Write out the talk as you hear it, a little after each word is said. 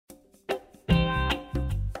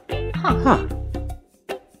Huh.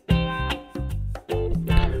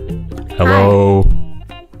 Hello.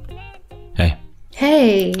 Hey.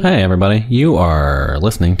 Hey. Hey, everybody. You are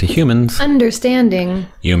listening to Humans. Understanding.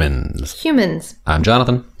 Humans. I'm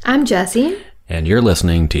Jonathan. I'm Jessie. And you're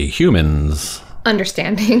listening to Humans.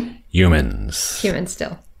 Understanding. Humans. Humans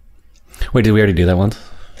still. Wait, did we already do that once?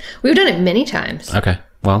 We've done it many times. Okay.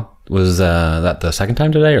 Well, was that the second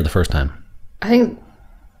time today or the first time?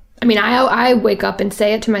 I wake up and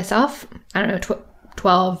say it to myself, I don't know,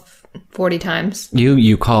 12, 40 times.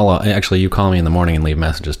 You call me in the morning and leave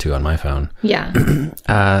messages too on my phone. Yeah.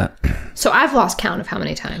 So I've lost count of how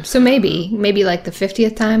many times. So maybe like the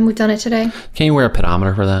 50th time we've done it today. Can't you wear a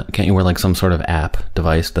pedometer for that? Can't you wear like some sort of app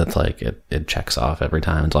device that's like it checks off every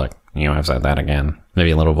time? It's like, I've said that again.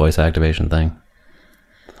 Maybe a little voice activation thing.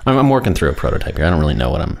 I'm working through a prototype here. I don't really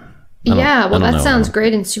know what that sounds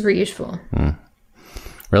great and super useful.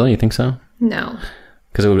 Really? You think so? No.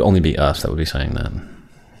 Because it would only be us that would be saying that.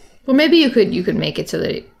 Well, maybe you could make it so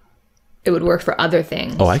that it would work for other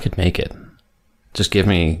things. Oh, I could make it. Just give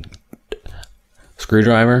me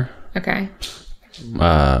screwdriver. Okay.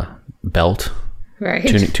 Belt. Right.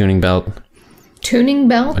 Tuning belt. Tuning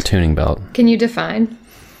belt? A tuning belt. Can you define?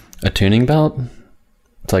 A tuning belt?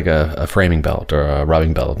 It's like a framing belt or a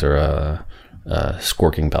rubbing belt or a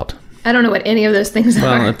scorking belt. I don't know what any of those things are.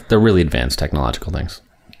 Well, they're really advanced technological things.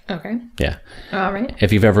 Okay. Yeah. All right.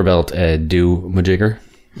 If you've ever built a do-majigger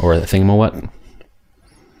or a thingamawhat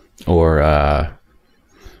or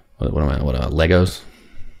Legos.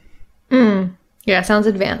 Yeah, sounds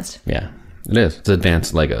advanced. Yeah, it is. It's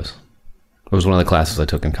advanced Legos. It was one of the classes I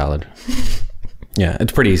took in college. Yeah,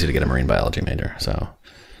 it's pretty easy to get a marine biology major, so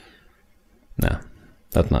no,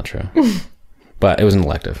 that's not true. But it was an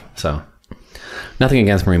elective, so nothing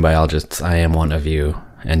against marine biologists. I am one of you,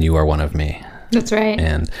 and you are one of me. That's right.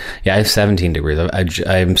 And yeah, I have 17 degrees.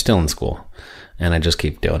 I'm still in school, and I just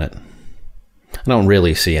keep doing it. I don't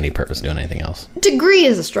really see any purpose in doing anything else. Degree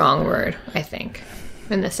is a strong word, I think,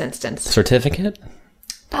 in this instance. Certificate?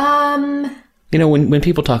 When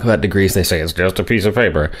people talk about degrees, they say it's just a piece of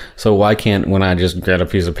paper. So why can't, when I just get a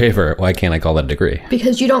piece of paper, why can't I call that a degree?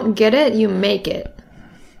 Because you don't get it, you make it.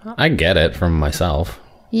 I get it from myself.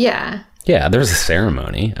 Yeah. Yeah, there's a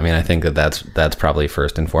ceremony. I think that's probably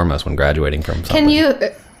first and foremost when graduating from something. Can you,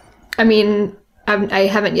 I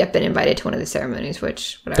haven't yet been invited to one of the ceremonies,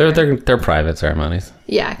 which, whatever. They're private ceremonies.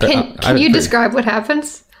 Yeah. Can you describe what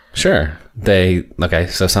happens? Sure.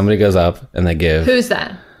 So somebody goes up and they give... Who's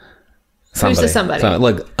that? Who's the somebody?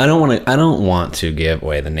 Look, I don't want to give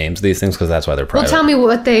away the names of these things because that's why they're private. Well, tell me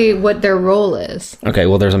what their role is. Okay,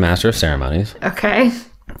 well, there's a master of ceremonies. Okay.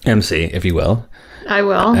 MC, if you will. I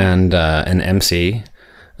will. And an MC,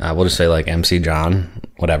 we'll just say like MC John,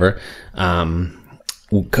 whatever,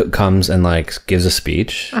 comes and gives a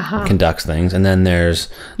speech, conducts things, and then there's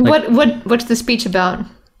what's the speech about?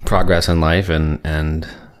 Progress in life and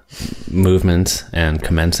movements and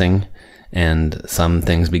commencing, and some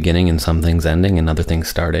things beginning and some things ending and other things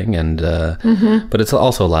starting, and but it's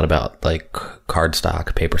also a lot about card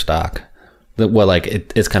stock, paper stock.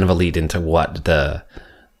 It's kind of a lead into what the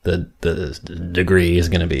degree is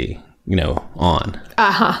going to be, on.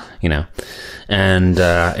 And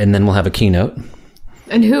then we'll have a keynote.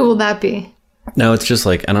 And who will that be? No, it's just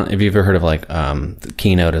if you've ever heard of the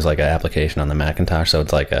Keynote is like an application on the Macintosh, so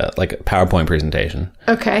it's like a PowerPoint presentation.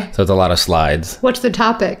 Okay. So it's a lot of slides. What's the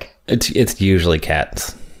topic? It's usually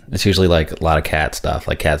cats. It's usually a lot of cat stuff,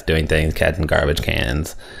 like cats doing things, cats in garbage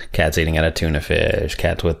cans, cats eating out of tuna fish,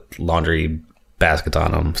 cats with laundry baskets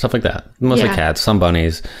on them, stuff like that. Mostly cats, some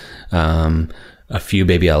bunnies, a few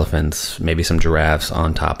baby elephants, maybe some giraffes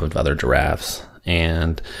on top of other giraffes,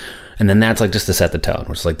 and then that's just to set the tone,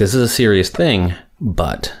 which is this is a serious thing,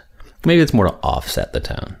 but maybe it's more to offset the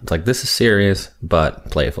tone. It's this is serious but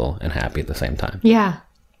playful and happy at the same time. Yeah.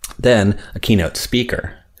 Then a keynote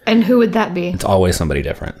speaker. And who would that be? It's always somebody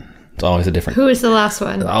different. It's always a different... Who is the last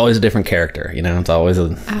one? It's always a different character, It's always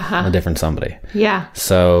a different somebody. Yeah.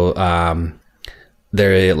 So,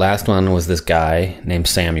 the last one was this guy named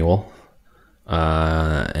Samuel,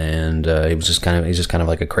 and he's just kind of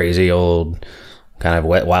like a crazy old kind of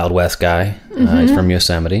Wild West guy. He's from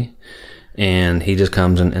Yosemite, and he just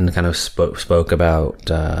comes and kind of spoke about.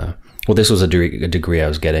 This was a degree I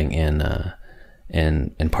was getting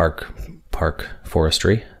in park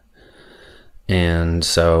forestry, and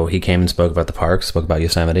so he came and spoke about the parks, spoke about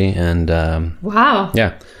Yosemite, and wow,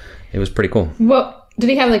 yeah, it was pretty cool. Well, did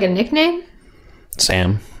he have a nickname?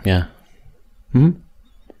 Sam, yeah.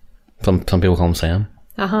 Some people call him Sam.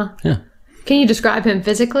 Yeah. Can you describe him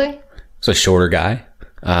physically? He's a shorter guy,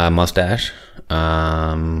 mustache,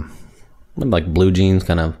 with blue jeans,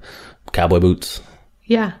 kind of cowboy boots.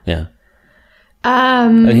 Yeah. Yeah.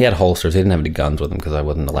 And he had holsters. He didn't have any guns with him because I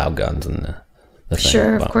wouldn't allow guns in the thing.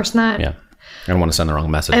 Sure, of course not. Yeah. I don't want to send the wrong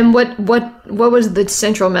message. And what was the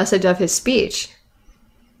central message of his speech?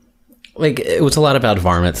 Like, it was a lot about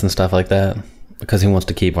varmints and stuff like that because he wants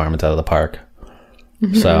to keep varmints out of the park.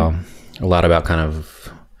 Mm-hmm. So a lot about kind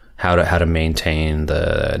of how to maintain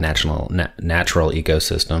the natural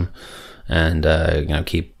ecosystem and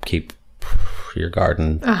keep your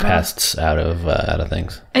garden pests out of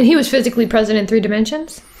things. And he was physically present in 3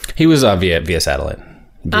 dimensions? He was via satellite,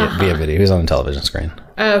 via video. He was on the television screen.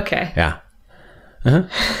 Okay. Yeah.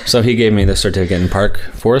 So he gave me the certificate in park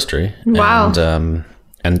forestry. Wow.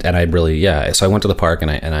 And I really, so I went to the park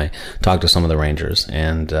and I talked to some of the rangers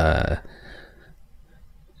and,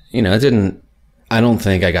 I don't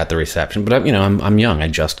think I got the reception, but I'm young. I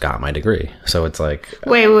just got my degree. So it's like,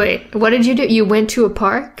 wait, what did you do? You went to a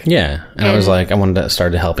park? Yeah. And I was like, I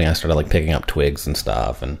started helping. I started like picking up twigs and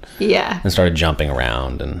stuff and started jumping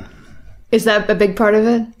around. And is that a big part of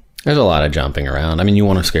it? There's a lot of jumping around. I mean, you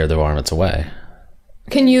want to scare the varmints away.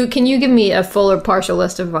 Can you give me a full or partial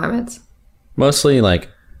list of varmints? Mostly, like,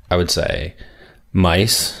 I would say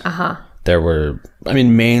mice. There were,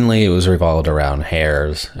 mainly it was revolved around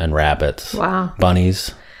hares and rabbits. Wow.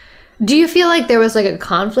 Bunnies. Do you feel like there was like a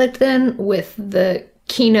conflict then with the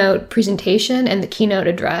keynote presentation and the keynote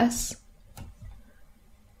address?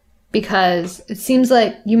 Because it seems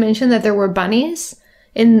like you mentioned that there were bunnies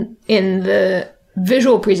in the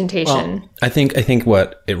visual presentation. Well, I think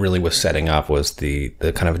what it really was setting up was the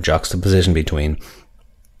kind of juxtaposition between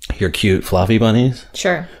your cute fluffy bunnies,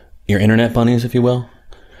 sure, your internet bunnies, if you will,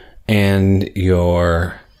 and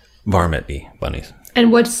your varmint bunnies.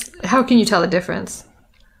 And how can you tell the difference?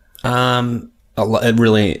 It's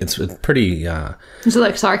pretty. Is it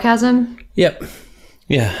like sarcasm? Yep.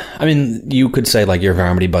 Yeah. You could say like your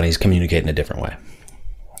varmint bunnies communicate in a different way.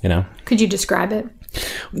 Could you describe it?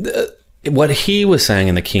 What he was saying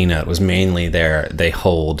in the keynote was mainly it's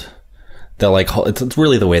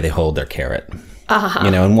really the way they hold their carrot.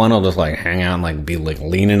 And one will just like hang out and like be like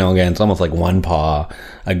leaning against, almost like one paw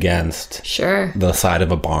against the side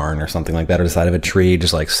of a barn or something like that, or the side of a tree,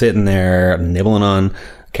 just like sitting there nibbling on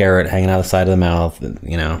carrot, hanging out the side of the mouth,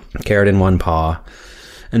 carrot in one paw.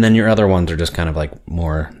 And then your other ones are just kind of like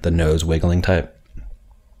more the nose wiggling type.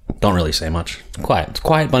 Don't really say much. Quiet. It's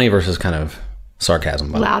quiet bunny versus kind of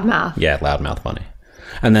sarcasm bunny. Loudmouth. Yeah, loudmouth bunny.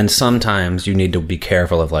 And then sometimes you need to be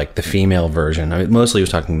careful of like the female version. Mostly he was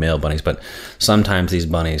talking male bunnies, but sometimes these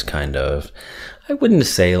bunnies kind of, I wouldn't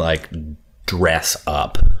say like dress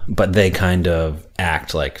up, but they kind of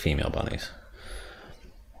act like female bunnies.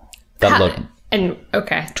 Okay.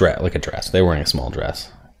 Like a dress. They were wearing a small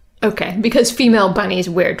dress. Okay, because female bunnies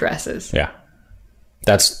wear dresses. Yeah.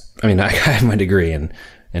 I have my degree in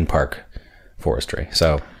park forestry,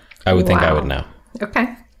 so I would think I would know.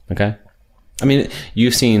 Okay.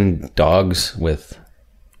 You've seen dogs with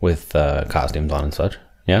costumes on and such,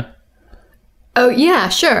 yeah? Oh, yeah,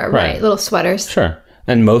 sure, right. Little sweaters. Sure.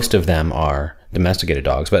 And most of them are domesticated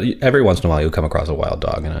dogs, but every once in a while you'll come across a wild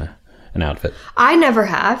dog in an outfit. I never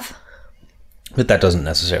have. But that doesn't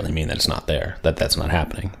necessarily mean that it's not there, that's not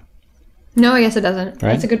happening. No, I guess it doesn't.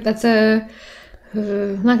 Right? I'm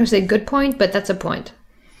not going to say good point, but that's a point.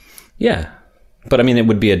 Yeah. But it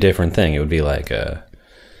would be a different thing. It would be like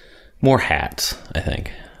more hats, I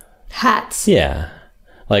think. Hats? Yeah.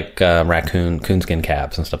 Like coonskin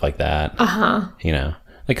caps and stuff like that.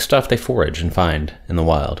 Like stuff they forage and find in the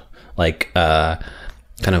wild. Like kind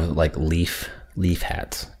of like leaf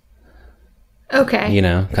hats. Okay.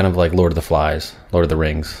 Kind of like Lord of the Flies, Lord of the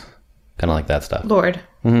Rings. Kind of like that stuff. Lord.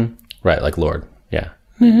 Mm-hmm. Right, like Lord. Yeah.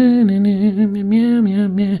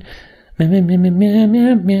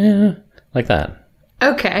 Like that.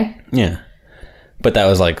 Okay. Yeah. But that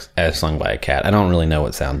was like as sung by a cat. I don't really know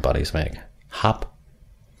what sound bunnies make. Hop.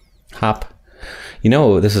 Hop.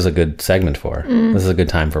 This is a good segment for. This is a good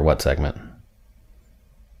time for what segment?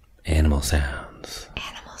 Animal sounds.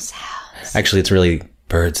 Animal sounds. Actually, it's really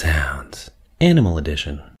bird sounds. Animal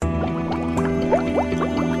edition.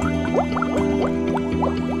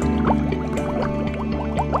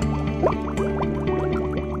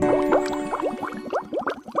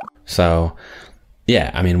 So,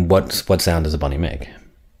 yeah, what sound does a bunny make?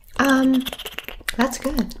 That's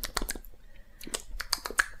good.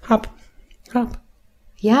 Hop. Hop.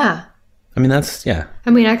 Yeah. Yeah.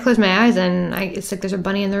 I close my eyes and it's like there's a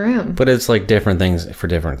bunny in the room. But it's like different things for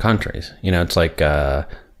different countries. It's like the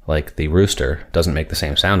rooster doesn't make the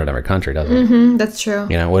same sound in every country, does it? Mm-hmm, that's true.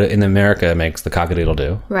 What in America it makes the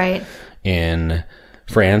cock-a-doodle-doo. Right. In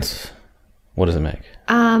France, what does it make?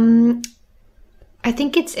 I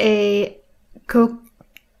think it's a Kokoro.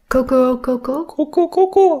 It's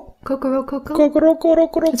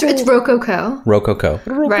Rococo. Rococo.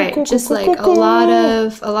 Right. Just like a lot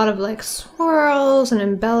of like swirls and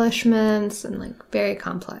embellishments and like very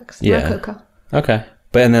complex. Yeah. Rococo. Okay.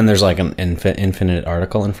 But and then there's like an infinite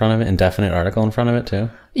article in front of it, indefinite article in front of it too.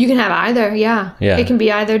 You can have either, yeah. Yeah. It can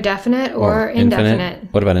be either definite or indefinite.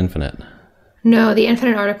 What about infinite? No, the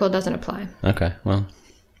infinite article doesn't apply. Okay, well,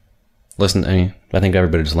 listen, I think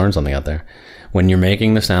everybody just learned something out there. When you're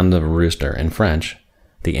making the sound of a rooster in French,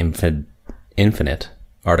 the infinite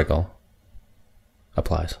article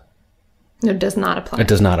applies. No, it does not apply. It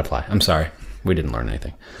does not apply. I'm sorry. We didn't learn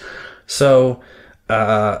anything. So,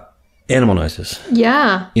 animal noises.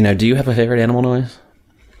 Yeah. Do you have a favorite animal noise?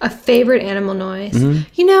 A favorite animal noise?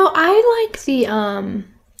 Mm-hmm. I like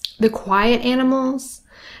the quiet animals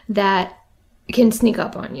that can sneak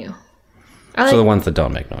up on you. So the ones that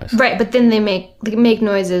don't make noise. Right, but then they make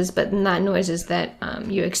noises, but not noises that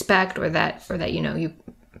you expect or that you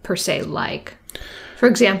per se like. For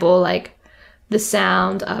example, like the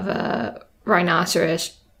sound of a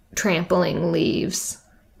rhinoceros trampling leaves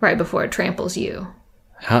right before it tramples you.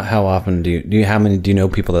 How often do you know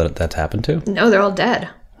people that's happened to? No, they're all dead.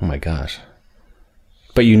 Oh my gosh.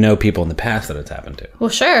 But you know people in the past that it's happened to. Well,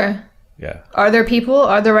 sure. Yeah. Are there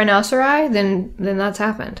rhinoceri? Then that's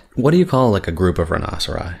happened. What do you call like a group of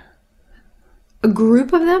rhinoceri? A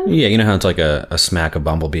group of them? Yeah, you know how it's like a smack of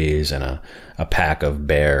bumblebees and a pack of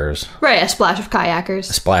bears. Right, a splash of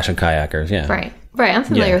kayakers. A splash of kayakers, yeah. Right, I'm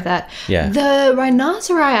familiar with that. Yeah. The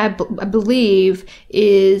rhinoceri, I believe,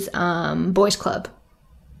 is Boys Club.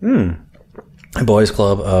 A boys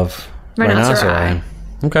club of rhinoceri.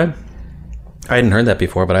 Okay. I hadn't heard that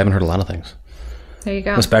before, but I haven't heard a lot of things. There you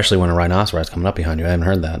go. Especially when a rhinoceros is coming up behind you. I haven't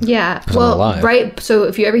heard that. Yeah. Well, right. So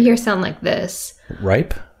if you ever hear a sound like this.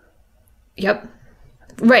 Ripe? Yep.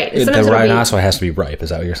 Right. The rhinoceros has to be ripe. Is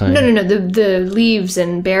that what you're saying? No. The leaves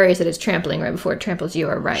and berries that it's trampling right before it tramples you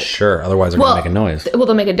are ripe. Sure. Otherwise, they're going to make a noise. Well,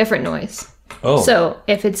 they'll make a different noise. Oh. So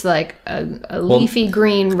if it's like a leafy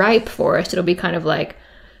green ripe forest, it'll be kind of like.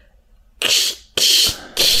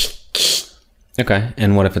 Okay.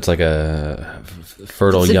 And what if it's like a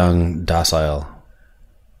fertile, young, docile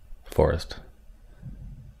forest?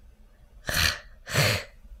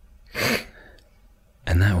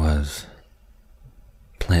 And that was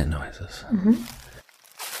plant noises. Mm-hmm.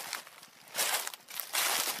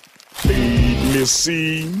 Feed me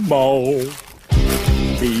Seymour.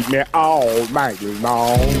 Feed me all night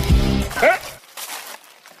long.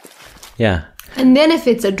 Yeah. And then if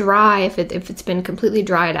it's if it's been completely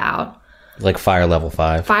dried out. Like fire level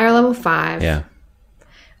 5. Fire level 5. Yeah.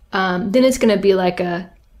 Then it's going to be like a...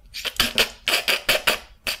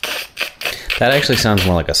 That actually sounds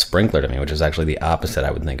more like a sprinkler to me, which is actually the opposite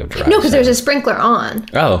I would think of dry. No, because there's a sprinkler on.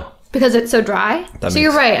 Oh. Because it's so dry. So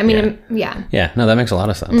you're right. I mean, yeah. Yeah, no, that makes a lot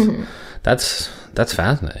of sense. Mm-hmm. That's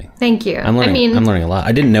fascinating. Thank you. I'm learning a lot.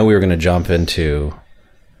 I didn't know we were going to jump into...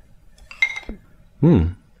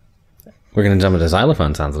 We're going to jump into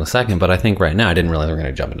xylophone sounds in a second, but I think right now, I didn't realize we were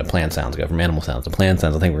going to jump into plant sounds, go from animal sounds to plant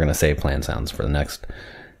sounds. I think we're going to save plant sounds for the next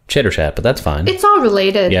chitter chat, but that's fine. It's all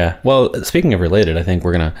related. Yeah. Well, speaking of related, I think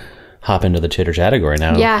we're going to hop into the chitter category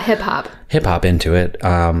now. Yeah, hip hop. Hip hop into it.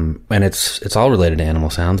 And it's all related to animal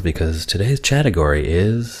sounds because today's category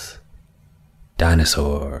is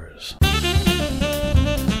dinosaurs.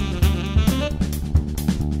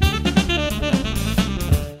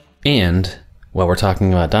 And while we're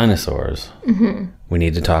talking about dinosaurs, we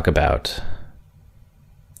need to talk about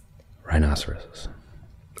rhinoceroses.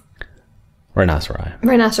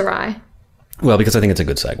 Rhinoceri. Well, because I think it's a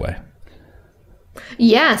good segue.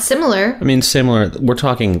 Yeah, similar. I mean, similar. We're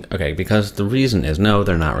talking, okay, because the reason is, no,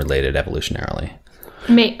 they're not related evolutionarily.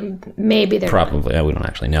 Maybe they're probably. We don't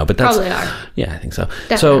actually know, but that's... Probably are. Yeah, I think so.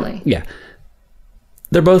 Definitely. So, yeah.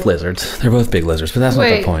 They're both lizards. They're both big lizards, but that's not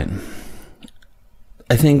the point.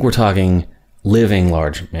 I think we're talking living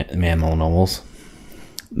large mammal animals.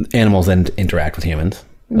 Animals that interact with humans.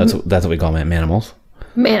 That's what we call mammals.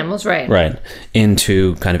 Mammals, right. Right.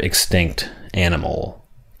 Into kind of extinct animal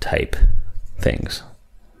type things.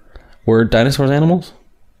 Were dinosaurs animals?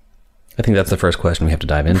 I think that's the first question we have to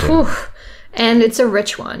dive into. Whew. And it's a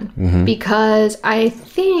rich one because I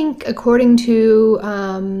think according to...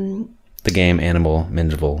 the game Animal,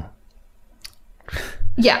 Mineral.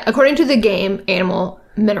 Yeah, according to the game Animal,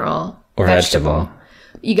 Mineral, or vegetable.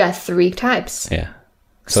 You got 3 types. Yeah.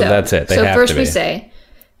 So that's it. They have first to be. We say,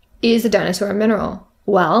 is a dinosaur a mineral?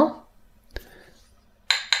 Well,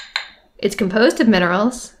 it's composed of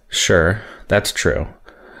minerals. Sure, that's true.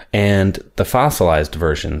 And the fossilized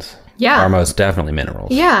versions are most definitely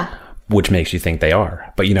minerals. Yeah. which makes you think they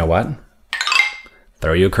are. But you know what?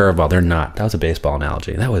 Throw you a curveball. They're not. That was a baseball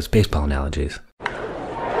analogy. That was baseball analogies.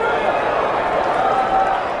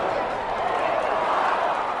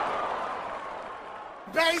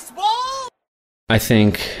 Baseball? I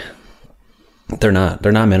think they're not.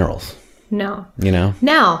 They're not minerals. No. You know?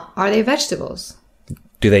 Now, are they vegetables?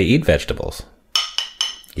 Do they eat vegetables?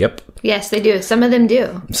 Yep. Yes, they do. Some of them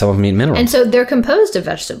do. Some of them eat minerals. And so they're composed of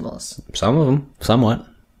vegetables. Some of them, somewhat.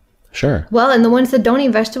 Sure. Well, and the ones that don't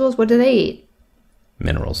eat vegetables, what do they eat?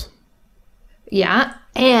 Minerals. Yeah,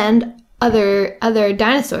 and other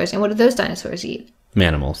dinosaurs. And what do those dinosaurs eat?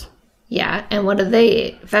 Manimals. Yeah, and what do they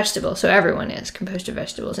eat? Vegetables. So everyone is composed of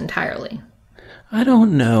vegetables entirely. I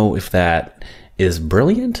don't know if that is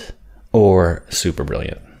brilliant or super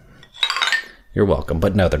brilliant. You're welcome.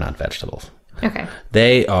 But no, they're not vegetables. Okay.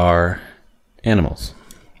 They are animals.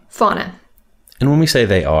 Fauna. And when we say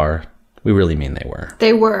they are, we really mean they were.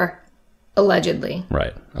 They were, allegedly.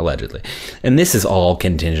 Right. Allegedly. And this is all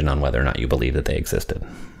contingent on whether or not you believe that they existed.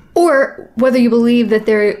 Or whether you believe that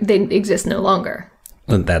they exist no longer.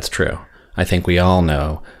 That's true. I think we all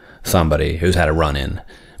know somebody who's had a run-in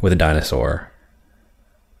with a dinosaur,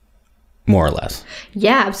 more or less.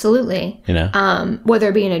 Yeah, absolutely. You know? Whether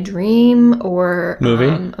it be in a dream or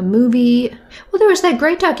Movie? A movie. Well, there was that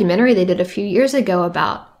great documentary they did a few years ago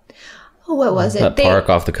about, what was it? That park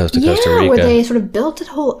off the coast of Costa Rica. Yeah, where they sort of built a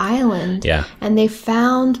whole island. Yeah. And they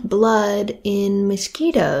found blood in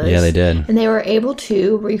mosquitoes. Yeah, they did. And they were able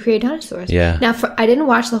to recreate dinosaurs. Yeah. Now, I didn't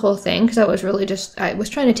watch the whole thing because I was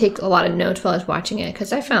trying to take a lot of notes while I was watching it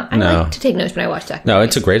because I like to take notes when I watch documentaries. No,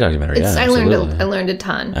 it's a great documentary. I Absolutely. learned a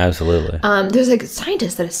ton. Absolutely. There's like a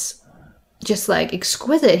scientist that is just like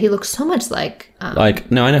exquisite. He looks so much like No,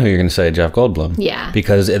 I know who you're going to say, Jeff Goldblum. Yeah.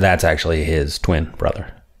 Because that's actually his twin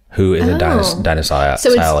brother, who is a dinosaur.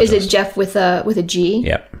 So is it Jeff with a G?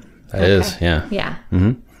 Yep. That is, yeah. Yeah.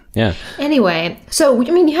 Mm-hmm. Yeah. Anyway, so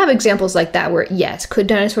I mean, you have examples like that where yes, could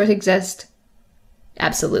dinosaurs exist?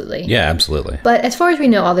 Absolutely. Yeah, absolutely. But as far as we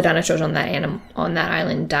know, all the dinosaurs on that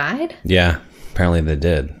island died. Yeah. Apparently they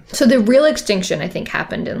did. So the real extinction, I think,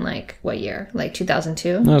 happened in like what year? Like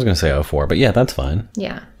 2002? I was going to say 04, but yeah, that's fine.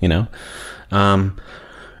 Yeah. You know?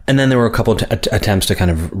 And then there were a couple attempts to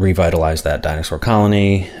kind of revitalize that dinosaur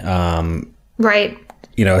colony. Right.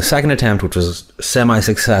 You know, a second attempt, which was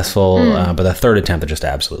semi-successful, but the third attempt that just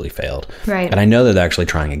absolutely failed. Right. And I know they're actually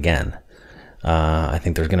trying again. I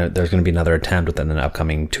think there's gonna be another attempt within the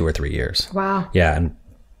upcoming 2 or 3 years. Wow. Yeah, and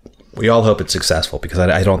we all hope it's successful because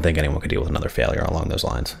I don't think anyone could deal with another failure along those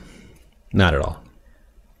lines. Not at all.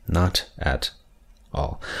 Not at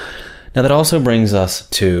all. Now that also brings us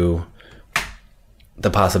to the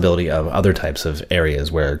possibility of other types of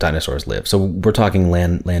areas where dinosaurs live. So we're talking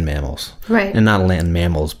land mammals. Right. And not land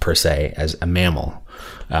mammals per se as a mammal.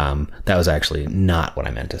 That was actually not what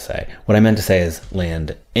I meant to say. What I meant to say is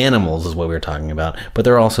land animals is what we were talking about. But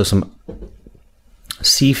there are also some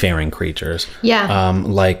seafaring creatures. Yeah.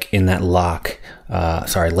 Like in that lake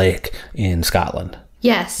in Scotland.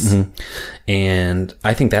 Yes. Mm-hmm. And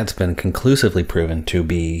I think that's been conclusively proven to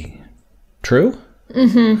be true.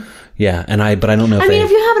 Mm-hmm. Yeah, but I don't know if I mean, if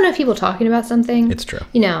you have enough people talking about something, it's true.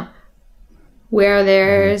 You know, where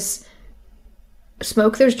there's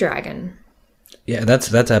smoke, there's dragon. Yeah,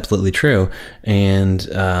 that's absolutely true. And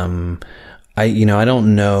I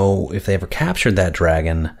don't know if they ever captured that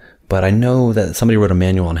dragon, but I know that somebody wrote a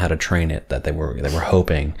manual on how to train it that they were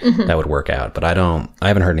hoping that would work out. But I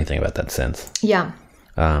haven't heard anything about that since. Yeah.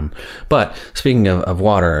 But speaking of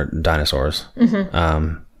water dinosaurs,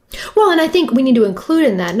 well, and I think we need to include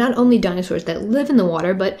in that not only dinosaurs that live in the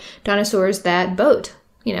water, but dinosaurs that boat,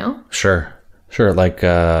 you know? Sure. Like,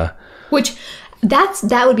 which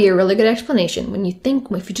that would be a really good explanation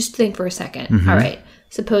if you just think for a second. All right.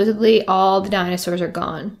 Supposedly all the dinosaurs are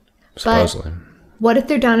gone. Supposedly. But what if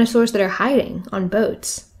they're dinosaurs that are hiding on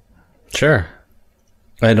boats? Sure.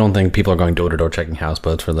 I don't think people are going door to door checking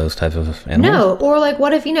houseboats for those types of animals. No, or like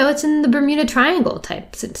what if, it's in the Bermuda Triangle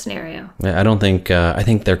type scenario? I don't think, I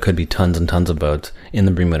think there could be tons and tons of boats in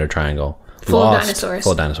the Bermuda Triangle. Full of dinosaurs.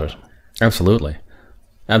 Full of dinosaurs. Absolutely.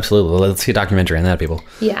 Let's see a documentary on that, people.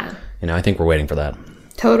 Yeah. I think we're waiting for that.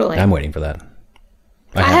 Totally. I'm waiting for that.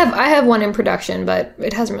 I have one in production, but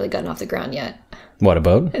it hasn't really gotten off the ground yet. What, a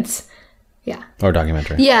boat? Yeah. Or a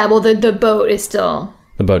documentary? Yeah, well, the boat is still...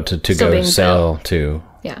 The boat to go sail built. to...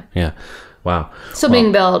 Yeah. Yeah. Wow. Still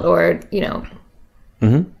being built or,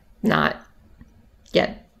 not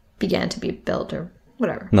yet began to be built or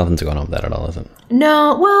whatever. Nothing's going on with that at all, is it?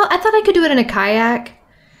 No. Well, I thought I could do it in a kayak,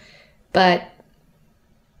 but...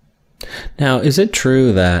 Now, is it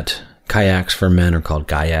true that kayaks for men are called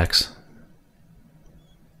kayaks?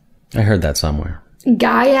 I heard that somewhere.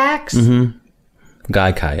 Kayaks?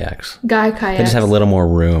 Guy kayaks. Guy kayaks. They just have a little more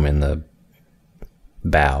room in the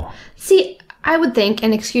bow. See, I would think,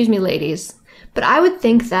 and excuse me, ladies, but I would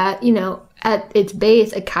think that, you know, at its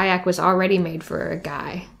base, a kayak was already made for a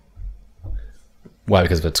guy. Why?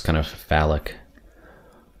 Because of its kind of phallic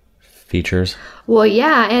features. Well,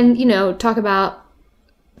 yeah, and, you know, talk about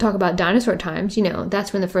dinosaur times, you know,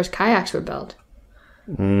 that's when the first kayaks were built.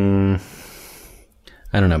 I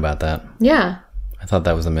don't know about that. Yeah. I thought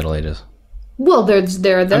that was the Middle Ages. Well,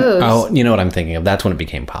 there are those. Oh, you know what I'm thinking of? That's when it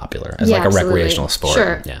became popular as like a absolutely. recreational sport.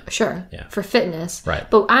 Sure, Yeah. sure. Yeah. For fitness. Right.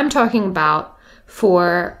 But I'm talking about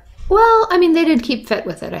for, well, I mean, they did keep fit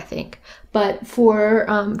with it, I think. But for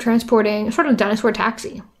transporting, sort of dinosaur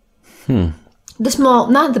taxi. The small,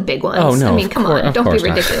 not the big ones. Oh, no. I mean, come on, of don't be course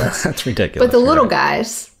not. ridiculous. That's ridiculous. But the You're little right.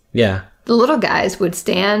 guys, Yeah. would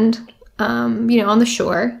stand, you know, on the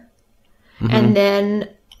shore. Mm-hmm. And then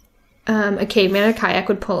a caveman in a kayak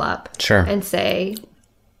would pull up. Sure. And say,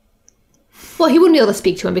 well, he wouldn't be able to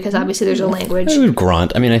speak to him because obviously there's a language. He would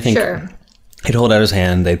grunt. I mean, I think Sure. he'd hold out his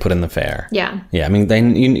hand. They'd put in the fare. Yeah. Yeah. I mean, they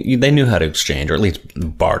knew how to exchange or at least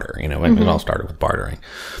barter. You know, it all started with bartering.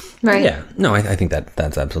 Right. Yeah. No, I think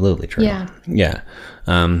that's absolutely true. Yeah. Yeah.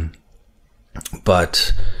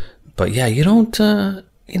 But yeah, you don't,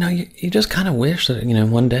 you know, you just kind of wish that, you know,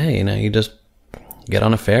 one day, you know, you just get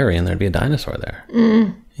on a ferry and there'd be a dinosaur there.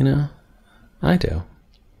 You know, I do.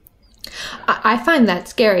 I find that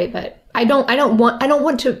scary, but I don't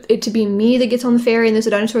want it to be me that gets on the ferry and there's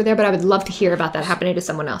a dinosaur there, but I would love to hear about that happening to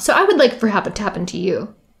someone else. So I would like for it to happen to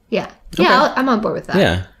you. Yeah. Okay. Yeah, I'm on board with that.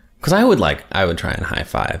 Yeah. Because I would try and high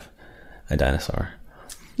five a dinosaur.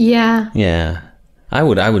 Yeah. Yeah. I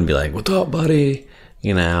would be like, "What's up, buddy?"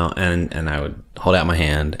 You know, and I would hold out my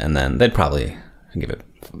hand and then they'd probably give it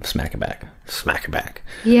smack it back.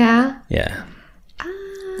 Yeah. Yeah.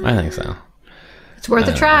 I think so. It's worth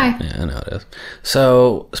a try. Yeah, I know it is.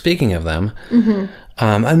 So, speaking of them,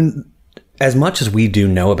 as much as we do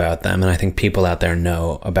know about them, and I think people out there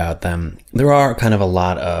know about them, there are kind of a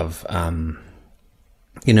lot of,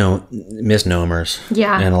 you know, misnomers.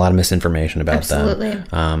 Yeah. And a lot of misinformation about Absolutely.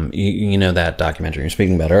 them. You know that documentary you were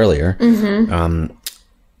speaking about earlier.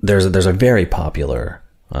 There's a very popular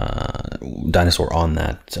dinosaur on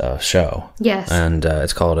that show. Yes. And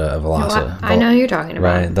it's called a I know who you're talking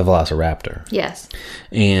about. Right, the Velociraptor. Yes.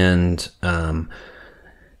 And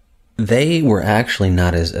they were actually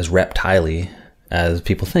not as reptile-y as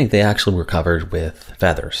people think. They actually were covered with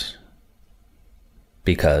feathers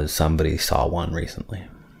because somebody saw one recently.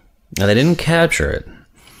 Now, they didn't capture it,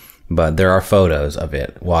 but there are photos of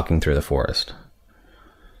it walking through the forest.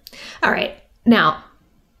 All right. Now,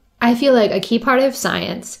 I feel like a key part of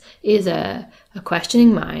science is a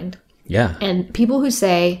questioning mind. Yeah. And people who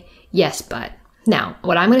say, yes, but. Now,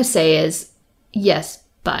 what I'm going to say is, yes,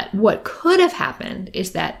 but. What could have happened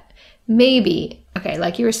is that maybe, okay,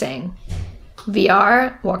 like you were saying,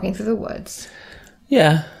 VR walking through the woods.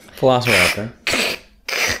 Yeah. Velociraptor.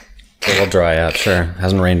 It'll dry out, sure.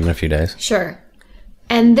 Hasn't rained in a few days. Sure.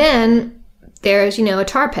 And then there's, you know, a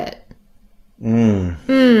tar pit.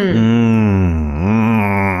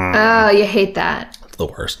 Oh, you hate that. It's the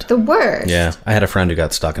worst. The worst. Yeah. I had a friend who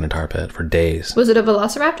got stuck in a tar pit for days. Was it a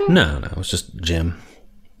velociraptor? No, it was just Jim.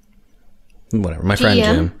 Whatever. My friend GM?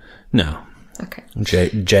 Jim. No. Okay.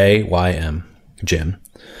 JYM. Jim.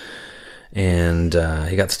 And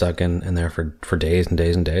he got stuck in there for days and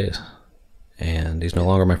days and days. And he's no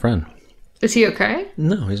longer my friend. Is he okay?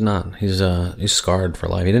 No, he's not. He's scarred for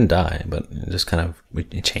life. He didn't die, but it just kind of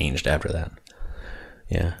it changed after that.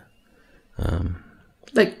 Yeah.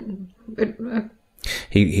 Like,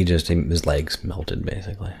 his legs melted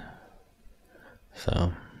basically.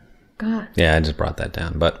 So God. yeah, I just brought that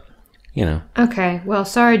down. But you know, Okay. Well,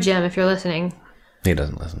 sorry, Jim, if you're listening. he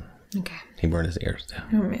doesn't listen. Okay. He burned his ears down.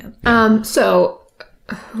 Oh man. So,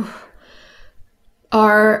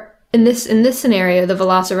 in this scenario, the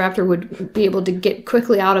velociraptor would be able to get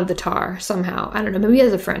quickly out of the tar somehow. I don't know. Maybe he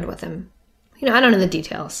has a friend with him. You know, I don't know the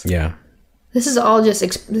details. Yeah. This is all just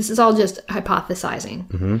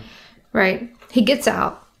hypothesizing, right? He gets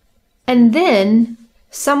out, and then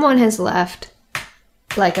someone has left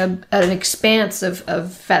like an expanse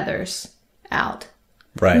of feathers out.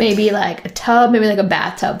 Right. Maybe like a tub, maybe like a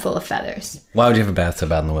bathtub full of feathers. Why would you have a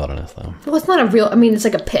bathtub out in the wilderness though? Well, it's not a real. I mean, it's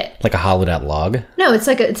like a pit. Like a hollowed out log? No, it's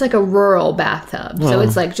like a rural bathtub. So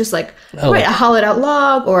it's like just like Oh. right, a hollowed out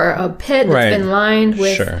log or a pit that's Right. been lined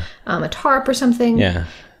with Sure. a tarp or something. Yeah.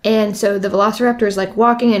 And so the velociraptor is like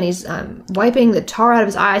walking and he's wiping the tar out of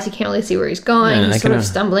his eyes. He can't really see where he's going. Yeah, I he's sort can, of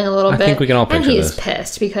stumbling a little I bit. think we can all And picture he's this.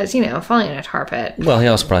 pissed because, falling in a tar pit. Well, he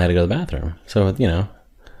also probably had to go to the bathroom. So,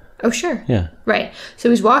 Oh, sure. Yeah. Right. So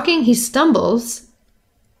he's walking, he stumbles,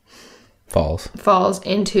 falls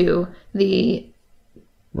into the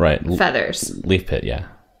Right. feathers. Leaf pit, yeah.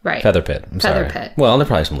 Right. Feather pit. I'm Feather sorry. pit. Well, there's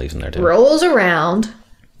probably some leaves in there too. Rolls around.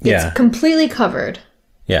 Yeah. It's completely covered.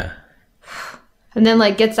 Yeah. And then,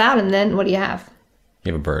 like, gets out, and then what do you have?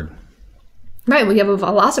 You have a bird. Right, we have a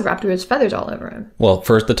velociraptor with feathers all over him. Well,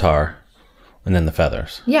 first the tar, and then the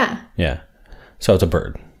feathers. Yeah. Yeah. So it's a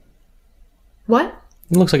bird. What?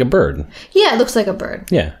 It looks like a bird. Yeah, it looks like a bird.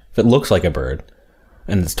 Yeah. If it looks like a bird,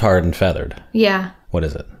 and it's tarred and feathered, Yeah. what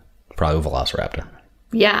is it? Probably a velociraptor.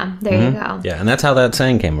 Yeah, there you go. Yeah, and that's how that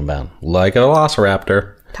saying came about. Like a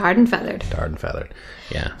velociraptor. Tarred and feathered. Tarred and feathered.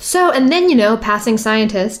 Yeah. So, and then, you know, passing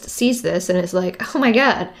scientist sees this and is like, oh my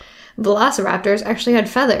god, velociraptors actually had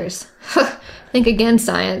feathers. Think again,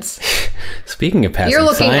 science. Speaking of passing You're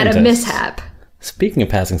looking scientists, at a mishap. Speaking of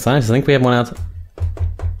passing scientists, I think we have one out.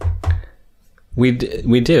 We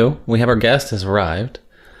do. We have our guest has arrived.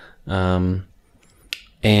 And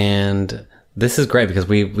this is great because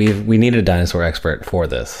we needed a dinosaur expert for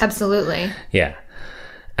this. Absolutely. Yeah.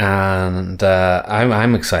 And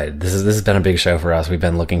I'm excited. This has been a big show for us. We've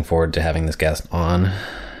been looking forward to having this guest on.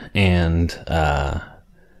 And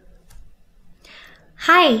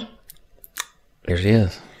Hi. here she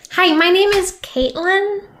is. Hi, my name is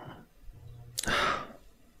Caitlin.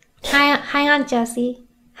 Hi, Aunt Jessie.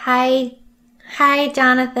 Hi,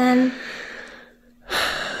 Jonathan.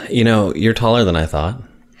 You know, you're taller than I thought.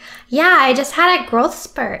 Yeah, I just had a growth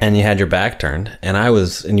spurt. And you had your back turned,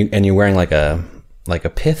 and you're wearing like a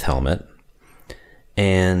pith helmet,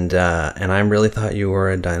 and I really thought you were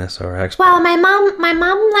a dinosaur expert. Well, my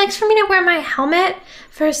mom likes for me to wear my helmet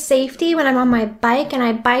for safety when I'm on my bike, and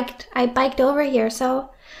I biked over here, so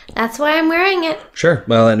that's why I'm wearing it. Sure.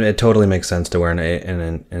 Well, it totally makes sense to wear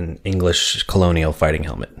an English colonial fighting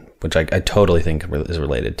helmet, which I totally think is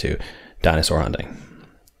related to dinosaur hunting.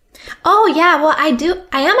 Oh yeah, well I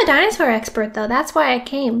am a dinosaur expert though. That's why I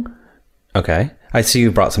came. Okay. I see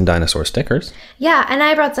you brought some dinosaur stickers. Yeah, and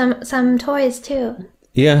I brought some toys too.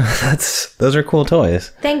 Yeah, those are cool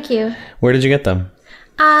toys. Thank you. Where did you get them?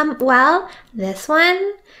 Well, this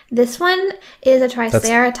one is a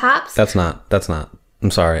Triceratops. That's not.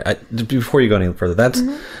 I'm sorry. Before you go any further,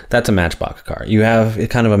 that's a Matchbox car. You have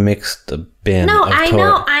kind of a mixed bin. No, of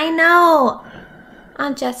I know.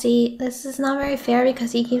 Aunt Jessie, this is not very fair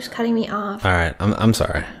because he keeps cutting me off. All right. I'm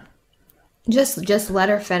sorry. Just let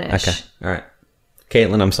her finish. Okay. All right.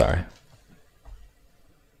 Caitlin, I'm sorry.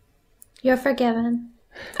 You're forgiven.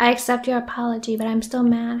 I accept your apology, but I'm still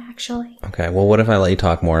mad, actually. Okay. Well, what if I let you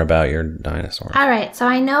talk more about your dinosaur? All right, so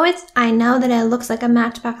I know that it looks like a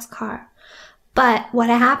Matchbox car. But what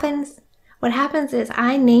happens is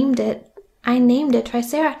I named it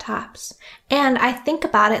Triceratops. And I think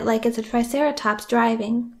about it like it's a Triceratops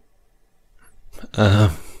driving.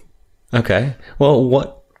 Okay. Well,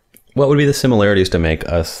 what would be the similarities to make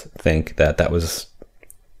us think that was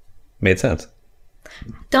made sense?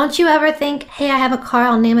 Don't you ever think, hey, I have a car,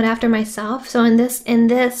 I'll name it after myself? So in this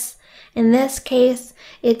case,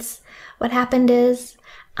 it's what happened is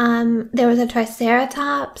there was a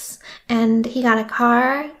Triceratops and he got a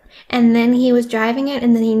car and then he was driving it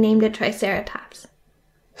and then he named it Triceratops.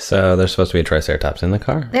 So there's supposed to be a Triceratops in the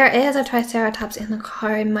car? There is a Triceratops in the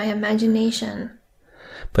car in my imagination.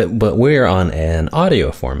 But we're on an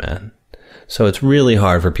audio format, so it's really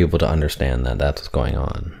hard for people to understand that that's what's going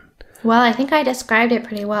on. Well, I think I described it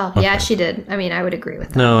pretty well. Yeah, she did. I mean, I would agree with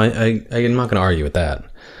that. No, I'm not going to argue with that.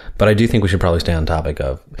 But I do think we should probably stay on topic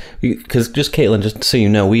of... Because just, Caitlin, just so you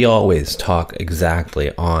know, we always talk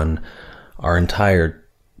exactly on our entire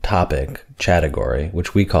topic category,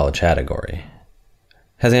 which we call a category.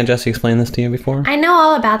 Has Aunt Jessie explained this to you before? I know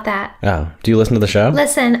all about that. Oh, do you listen to the show?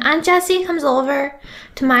 Listen, Aunt Jessie comes over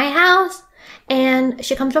to my house and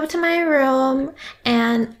she comes up to my room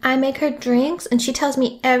and I make her drinks and she tells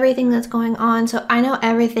me everything that's going on. So I know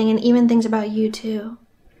everything and even things about you too.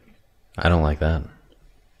 I don't like that.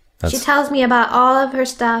 She tells me about all of her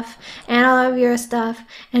stuff and all of your stuff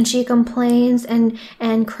and she complains and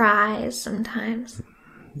cries sometimes.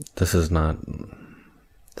 This is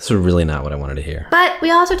really not what I wanted to hear. But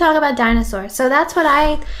we also talk about dinosaurs. So that's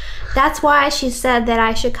why she said that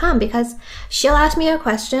I should come, because she'll ask me a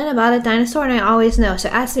question about a dinosaur and I always know. So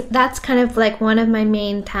that's kind of like one of my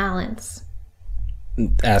main talents.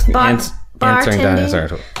 Answering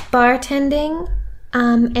dinosaurs. Bartending,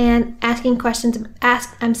 and answering questions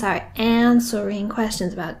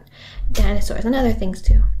about dinosaurs and other things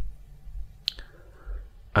too.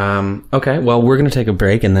 Okay, well, we're going to take a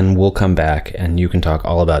break, and then we'll come back, and you can talk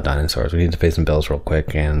all about dinosaurs. We need to pay some bills real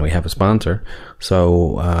quick, and we have a sponsor.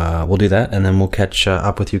 So we'll do that, and then we'll catch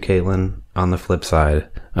up with you, Caitlin, on the flip side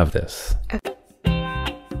of this.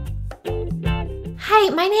 Hi,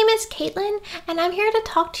 my name is Caitlin, and I'm here to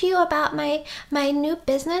talk to you about my new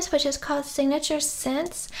business, which is called Signature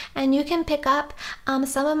Scents. And you can pick up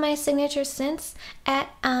some of my signature scents at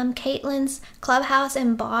Caitlin's Clubhouse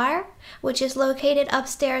and Bar, which is located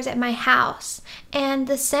upstairs at my house. And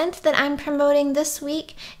the scent that I'm promoting this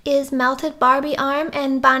week is Melted Barbie Arm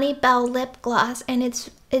and Bonnie Bell Lip Gloss. And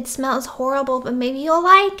it smells horrible, but maybe you'll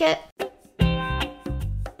like it.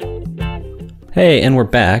 Hey, and we're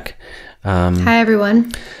back. Hi,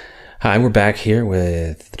 everyone. Hi, we're back here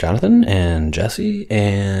with Jonathan and Jesse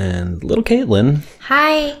and little Caitlin,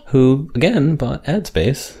 Hi. who, again, bought ad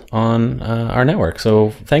space on our network.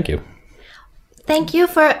 So thank you. Thank you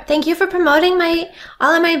for promoting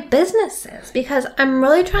all of my businesses, because I'm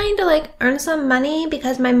really trying to earn some money,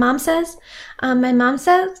 because my mom says that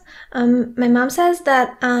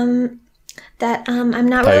I'm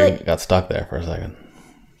not really. I got stuck there for a second.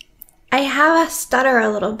 I have a stutter a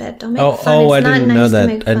little bit. Don't make fun. I It's not didn't nice know to that.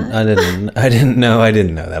 make fun. I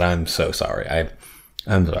didn't know that. I'm so sorry.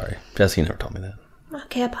 I'm sorry. Jesse never told me that.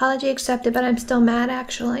 Okay, apology accepted, but I'm still mad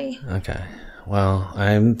actually. Okay. Well,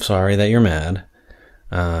 I'm sorry that you're mad.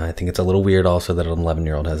 I think it's a little weird also that an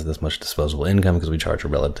 11-year-old has this much disposable income, because we charge a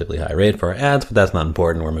relatively high rate for our ads, but that's not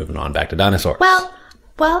important. We're moving on back to dinosaurs. Well,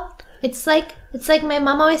 it's like my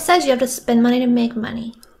mom always says, you have to spend money to make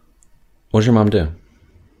money. What does your mom do?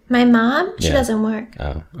 My mom, she Yeah. doesn't work.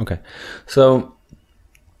 Oh, okay. So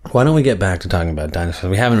why don't we get back to talking about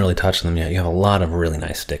dinosaurs? We haven't really touched them yet. You have a lot of really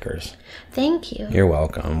nice stickers. Thank you. You're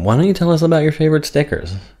welcome. Why don't you tell us about your favorite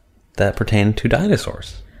stickers that pertain to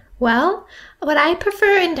dinosaurs? Well, what I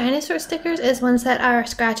prefer in dinosaur stickers is ones that are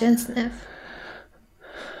scratch and sniff.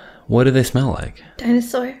 What do they smell like?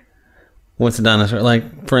 Dinosaur. What's a dinosaur?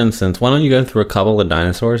 Like, for instance, why don't you go through a couple of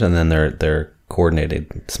dinosaurs and then their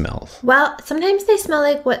coordinated smells? Well, sometimes they smell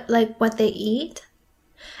like what they eat,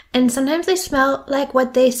 and sometimes they smell like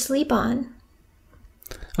what they sleep on.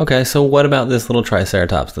 Okay, so what about this little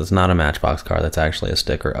Triceratops that's not a Matchbox car, that's actually a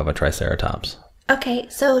sticker of a Triceratops? Okay,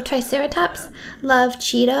 so Triceratops love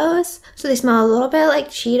Cheetos, so they smell a little bit like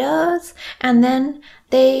Cheetos, and then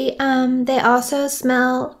they also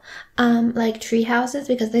smell like tree houses,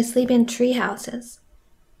 because they sleep in tree houses.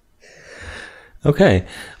 Okay,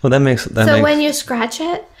 well that makes So when you scratch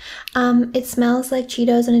it, it smells like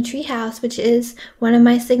Cheetos in a treehouse, which is one of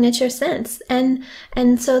my signature scents, and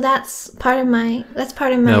so that's part of my.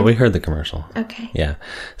 No, we heard the commercial. Okay. Yeah.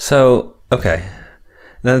 So okay,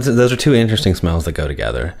 those are two interesting smells that go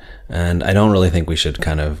together, and I don't really think we should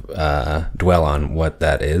kind of dwell on what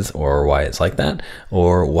that is, or why it's like that,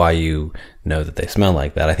 or why you know that they smell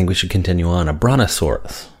like that. I think we should continue on. A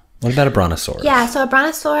Brontosaurus. What about a Brontosaurus? Yeah, so a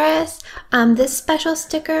Brontosaurus, this special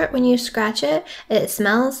sticker, when you scratch it, it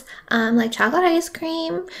smells like chocolate ice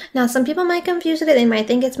cream. Now, some people might confuse it. They might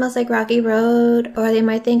think it smells like Rocky Road, or they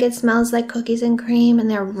might think it smells like cookies and cream, and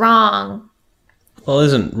they're wrong. Well,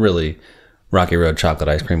 isn't really Rocky Road chocolate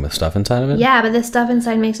ice cream with stuff inside of it? Yeah, but the stuff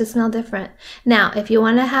inside makes it smell different. Now, if you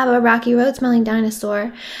want to have a Rocky Road smelling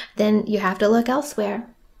dinosaur, then you have to look elsewhere.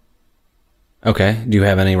 Okay. Do you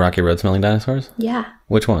have any Rocky Road smelling dinosaurs? Yeah.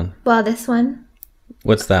 Which one? Well, this one.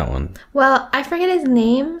 What's that one? Well, I forget his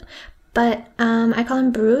name, but I call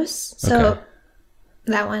him Bruce. So Okay.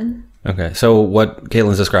 that one. Okay. So what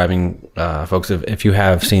Caitlin's describing, folks, if you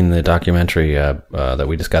have seen the documentary that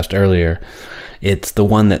we discussed earlier, it's the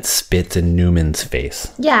one that spits in Newman's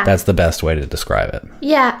face. Yeah. That's the best way to describe it.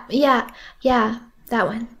 Yeah, that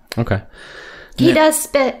one. Okay. He does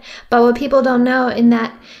spit, but what people don't know in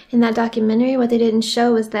that documentary, what they didn't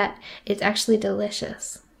show, was that it's actually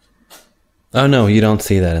delicious. Oh, no, you don't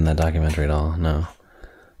see that in that documentary at all. No,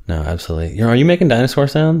 absolutely. Are you making dinosaur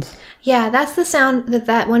sounds? Yeah, that's the sound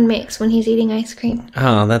that one makes when he's eating ice cream.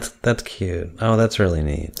 Oh, that's cute. Oh, that's really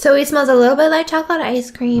neat. So he smells a little bit like chocolate ice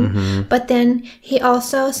cream, but then he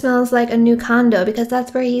also smells like a new condo, because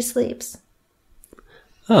that's where he sleeps.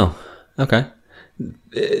 Oh, okay.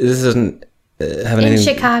 This doesn't have In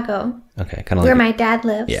anything... Chicago, Okay, kind of where like... my dad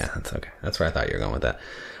lives. Yeah, that's okay. That's where I thought you were going with that.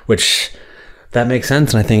 Which, that makes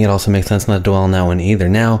sense, and I think it also makes sense not to dwell on that one either.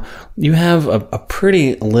 Now, you have a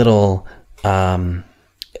pretty little...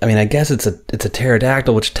 I mean, I guess it's a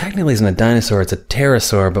pterodactyl, which technically isn't a dinosaur. It's a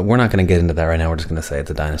pterosaur, but we're not going to get into that right now. We're just going to say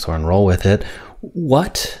it's a dinosaur and roll with it.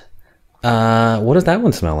 What does that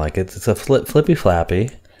one smell like? It's a flippy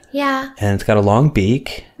flappy. Yeah, And it's got a long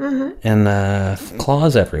beak and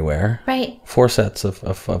claws everywhere. right. 4 sets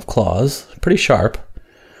of claws. Pretty sharp.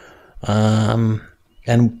 And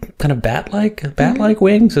kind of bat-like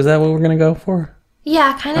wings. Is that what we're gonna go for?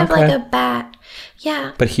 Yeah, kind of Okay. like a bat.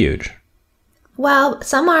 Yeah. But huge. Well,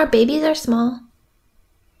 some are. Babies are small.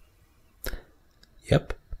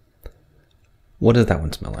 Yep. What does that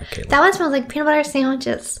one smell like, Caitlin? That one smells like peanut butter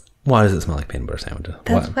sandwiches. Why does it smell like peanut butter sandwiches?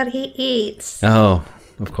 That's what he eats. Oh,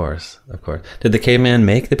 of course. Did the caveman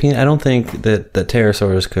make the peanut? I don't think that the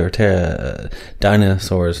pterosaurs or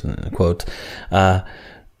dinosaurs, quote,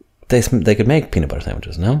 they could make peanut butter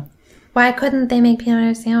sandwiches. No. Why couldn't they make peanut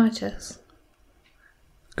butter sandwiches?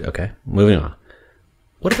 Okay, moving on.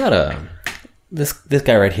 What about this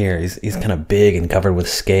guy right here? He's kind of big and covered with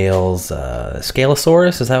scales.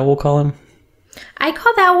 Scalosaurus, is that what we'll call him? I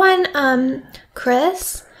call that one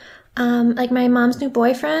Chris, like my mom's new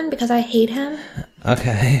boyfriend, because I hate him.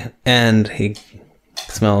 Okay, and he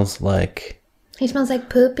smells like... He smells like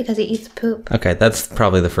poop because he eats poop. Okay, that's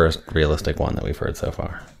probably the first realistic one that we've heard so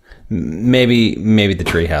far. Maybe the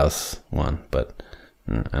treehouse one, but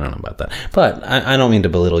I don't know about that. But I don't mean to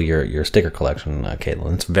belittle your sticker collection,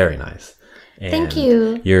 Caitlin. It's very nice. And Thank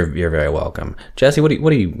you. You're very welcome. Jesse, what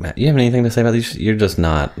do you have anything to say about these? You're just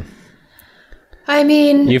not... I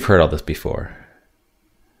mean, You've heard all this before.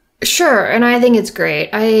 sure, and I think it's great.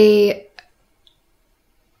 I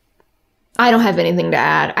don't have anything to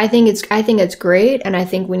add. I think it's great, and I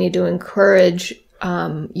think we need to encourage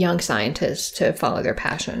young scientists to follow their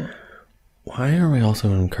passion. Why are we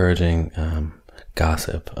also encouraging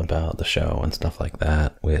gossip about the show and stuff like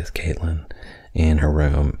that with Caitlin in her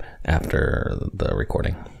room after the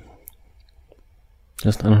recording?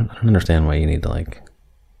 Just I don't understand why you need to like...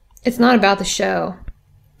 It's not about the show.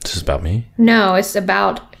 It's just about me? No, it's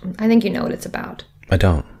about, I think you know what it's about. I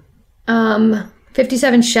don't.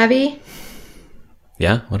 57 Chevy.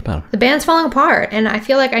 Yeah? What about him? The band's falling apart, and I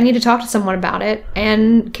feel like I need to talk to someone about it.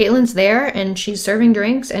 And Caitlin's there, and she's serving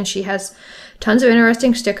drinks, and she has tons of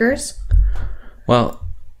interesting stickers. Well,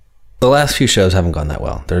 the last few shows haven't gone that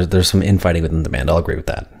well. There's some infighting within the band. I'll agree with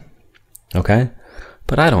that. Okay?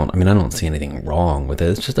 But I don't see anything wrong with it.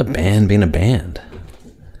 It's just a band being a band.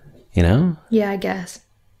 You know? Yeah, I guess.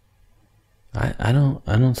 I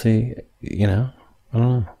don't see, I don't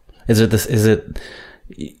know. Is it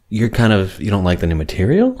you don't like the new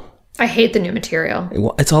material? I hate the new material.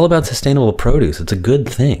 Well, it's all about sustainable produce. It's a good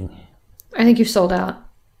thing. I think you've sold out.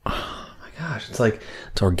 Gosh,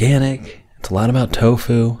 it's organic. It's a lot about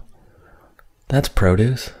tofu. That's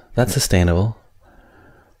produce. That's sustainable.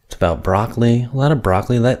 It's about broccoli. A lot of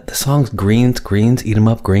broccoli. The song's greens, eat 'em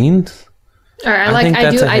up, greens. All right,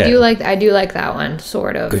 I do like that one,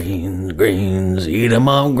 sort of. Greens, eat 'em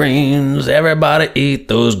up, greens. Everybody eat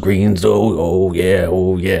those greens. Oh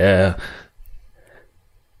yeah.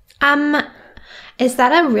 Is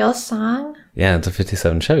that a real song? Yeah, it's a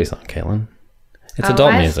 57 Chevy song, Caitlin. It's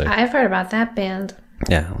adult music. I've heard about that band.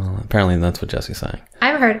 Yeah, well, apparently that's what Jesse's saying.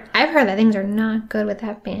 I've heard that things are not good with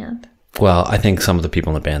that band. Well, I think some of the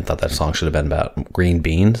people in the band thought that song should have been about green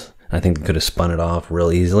beans. I think they could have spun it off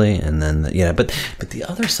real easily, and then but the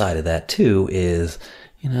other side of that too is,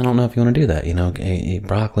 I don't know if you want to do that. Eat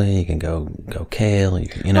broccoli. You can go kale.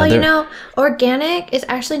 Organic is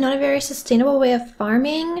actually not a very sustainable way of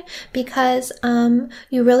farming because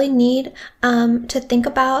you really need to think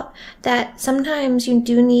about that. Sometimes you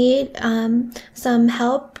do need some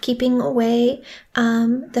help keeping away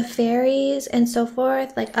the fairies and so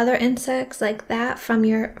forth, like other insects like that from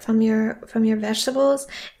your vegetables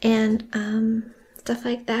and stuff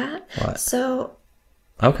like that. What? So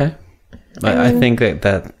okay. I think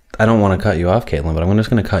that I don't want to cut you off, Caitlin, but I'm just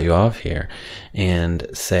going to cut you off here and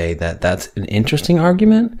say that that's an interesting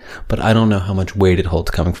argument, but I don't know how much weight it holds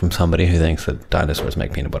coming from somebody who thinks that dinosaurs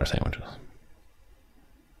make peanut butter sandwiches.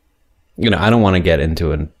 I don't want to get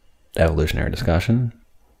into an evolutionary discussion.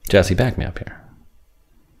 Jesse, back me up here.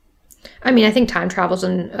 I mean, I think time travel's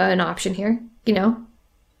an option here,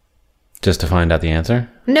 Just to find out the answer?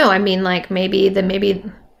 No, I mean, like, maybe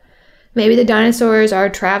the dinosaurs are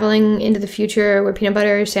traveling into the future where peanut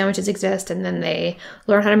butter sandwiches exist, and then they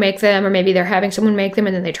learn how to make them, or maybe they're having someone make them,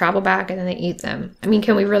 and then they travel back, and then they eat them. I mean,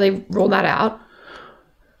 can we really rule that out?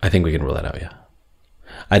 I think we can rule that out, yeah.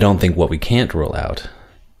 I don't think what we can't rule out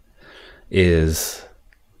is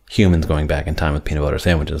humans going back in time with peanut butter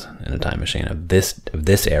sandwiches in a time machine of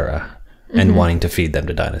this era and wanting to feed them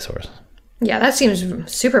to dinosaurs. Yeah, that seems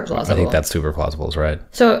super plausible. I think that's super plausible, is right.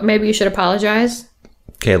 So maybe you should apologize?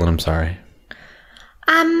 Caitlin, I'm sorry.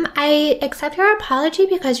 I accept your apology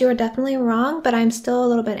because you were definitely wrong, but I'm still a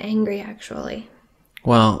little bit angry, actually.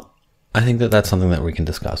 Well, I think that's something that we can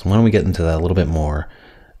discuss. Why don't we get into that a little bit more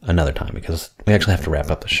another time because we actually have to wrap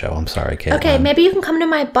up the show. I'm sorry, Caitlin. Okay, maybe you can come to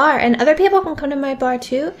my bar, and other people can come to my bar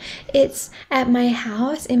too. It's at my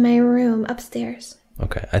house in my room upstairs.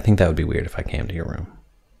 Okay, I think that would be weird if I came to your room.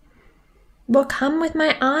 Well, come with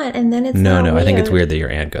my aunt, and then it's No, not I think it's weird. weird that your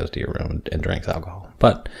aunt goes to your room and drinks alcohol.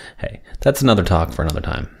 But hey, that's another talk for another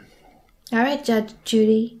time. All right, Judge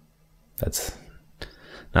Judy. That's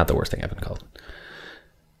not the worst thing I've been called.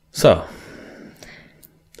 So,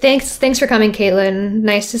 Thanks for coming, Caitlin.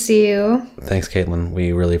 Nice to see you. thanks, Caitlin.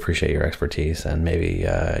 We really appreciate your expertise, and maybe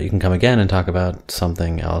you can come again and talk about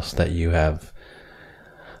something else that you have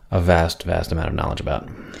a vast amount of knowledge about.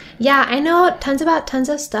 Yeah, I know tons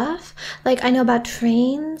of stuff. Like, I know about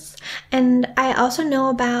trains, and I also know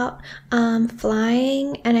about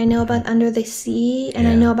flying, and I know about under the sea, and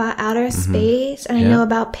I know about outer space, and I know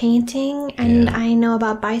about painting, and I know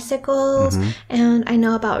about bicycles, and I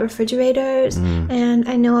know about refrigerators, and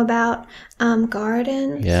I know about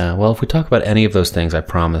gardens. Yeah, well, if we talk about any of those things, I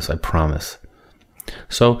promise.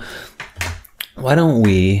 So, why don't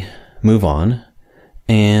we move on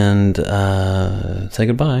and say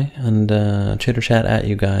goodbye and chitter chat at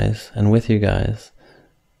you guys and with you guys,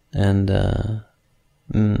 and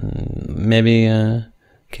maybe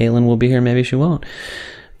Caitlin will be here, maybe she won't.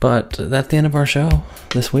 But that's the end of our show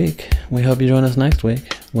this week. We hope you join us next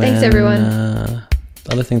week. Thanks, everyone.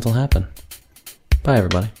 Other things will happen. Bye,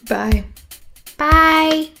 everybody. Bye.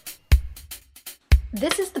 Bye.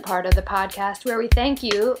 This is the part of the podcast where we thank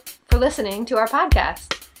you for listening to our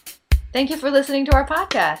podcast. Thank you for listening to our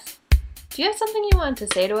podcast. Do you have something you want to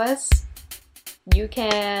say to us? You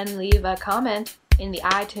can leave a comment in the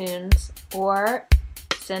iTunes or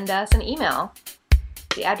send us an email.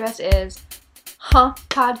 The address is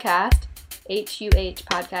huhpodcast, HUH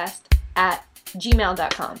podcast,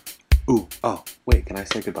 @gmail.com. Ooh, oh, wait, can I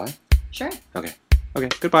say goodbye? Sure. Okay,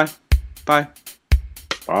 goodbye. Bye.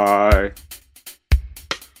 Bye.